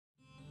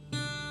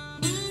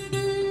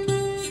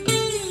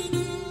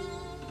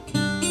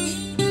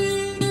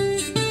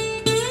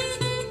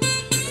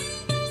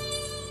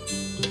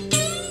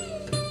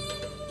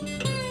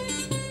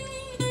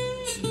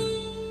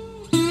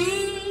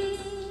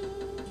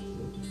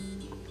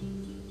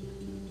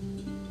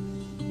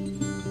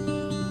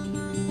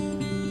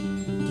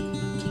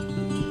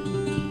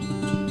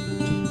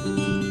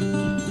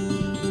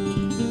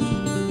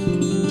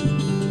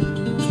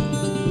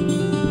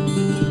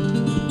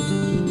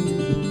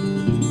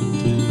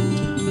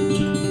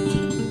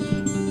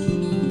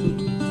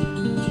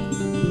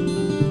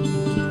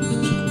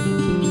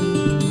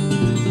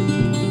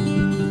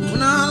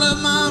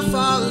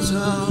father's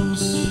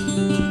house.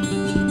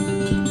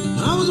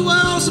 I was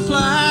well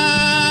supplied.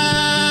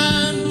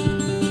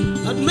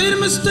 I'd made a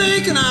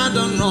mistake and I'd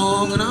done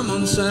wrong, and I'm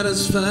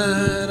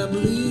unsatisfied. I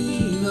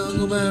believe I'll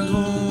go back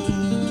home.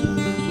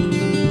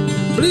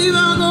 Believe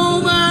I'll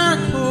go back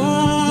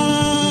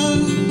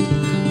home.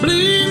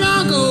 Believe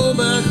I'll go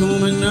back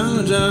home,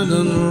 acknowledge I've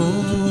done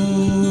wrong.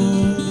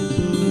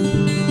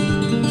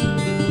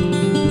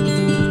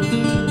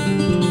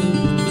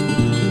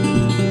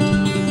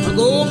 I'll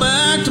go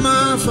back to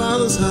my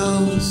father's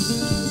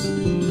house,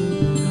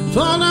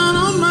 fall down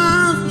on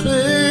my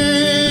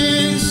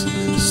face,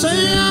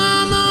 say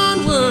I'm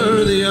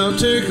unworthy, I'll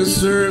take a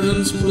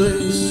servant's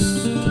place.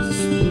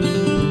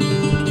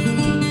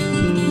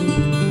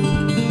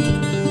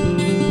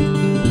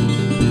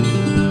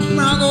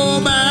 I'll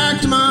go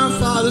back to my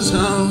father's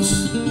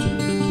house,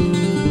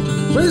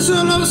 place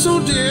I love so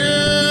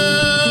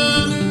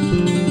dear.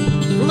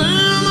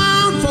 Lamb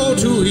out for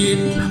to eat,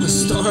 I'm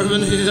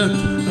starving here.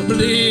 I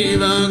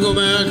believe I'll go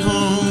back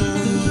home.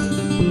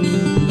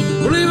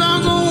 Believe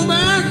I'll go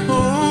back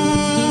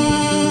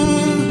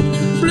home.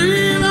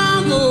 Believe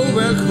I'll go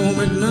back home,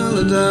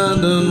 acknowledge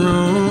I've done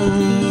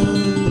wrong.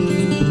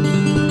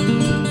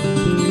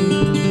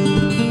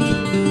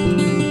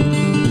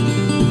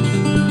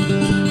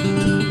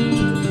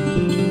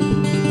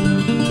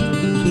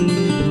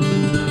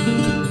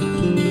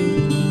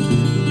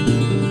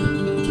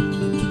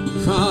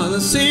 Father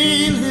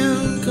seen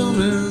him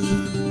coming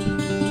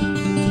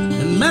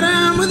and met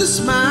him with a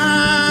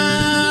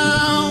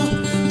smile,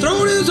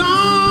 throwed his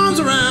arms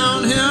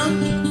around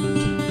him.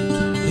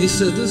 He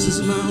said, "This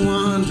is my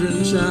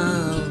wandering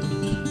child."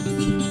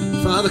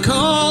 Father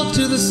called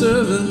to the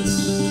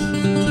servants,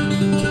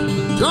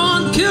 "Go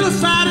and kill a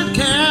fatted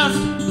calf,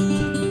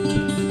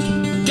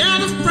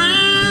 gather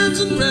friends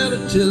and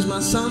relatives.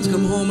 My son's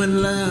come home at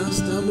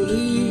last. I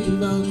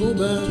believe I'll go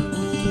back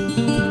home.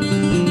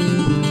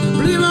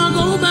 Believe I'll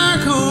go back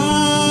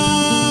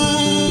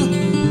home.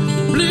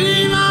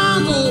 Believe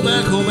I'll go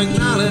back home,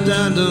 acknowledge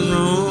I've done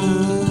wrong."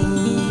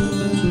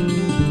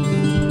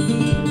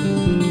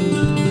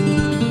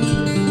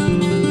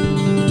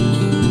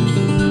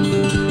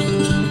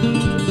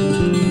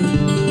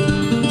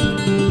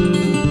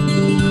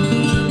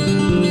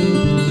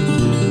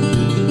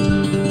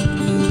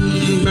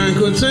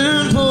 Banquets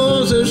in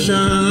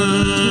position,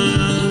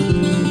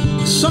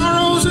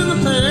 sorrows in the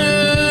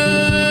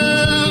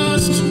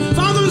past.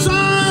 Father's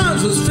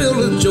eyes was filled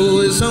with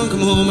joy, son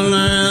come home at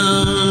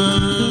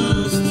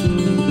last.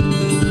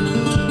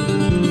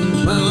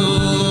 My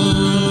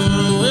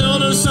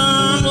elder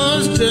son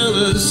was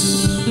jealous,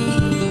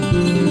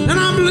 and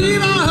I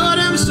believe I heard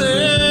him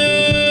say,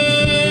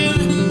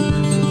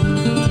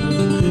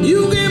 "You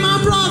gave my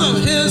brother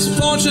his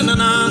fortune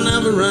and I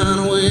never ran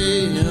away."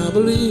 I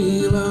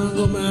believe I'll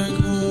go back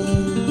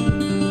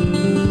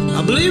home. I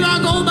believe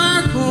I'll go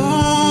back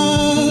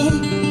home.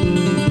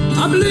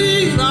 I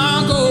believe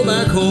I'll go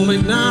back home,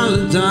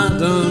 acknowledge I've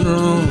done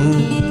wrong.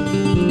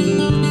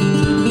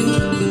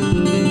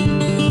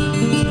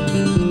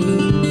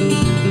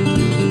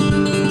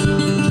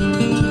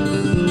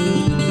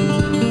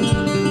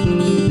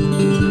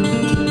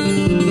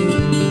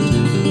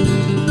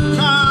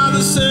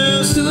 Father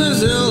says to his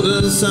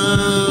eldest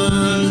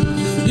son,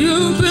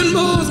 "You've been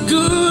both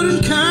good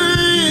and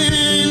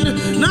kind.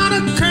 Not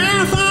a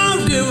calf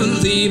I've given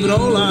thee, but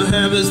all I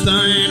have is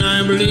thine. I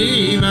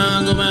believe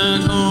I'll go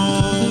back home.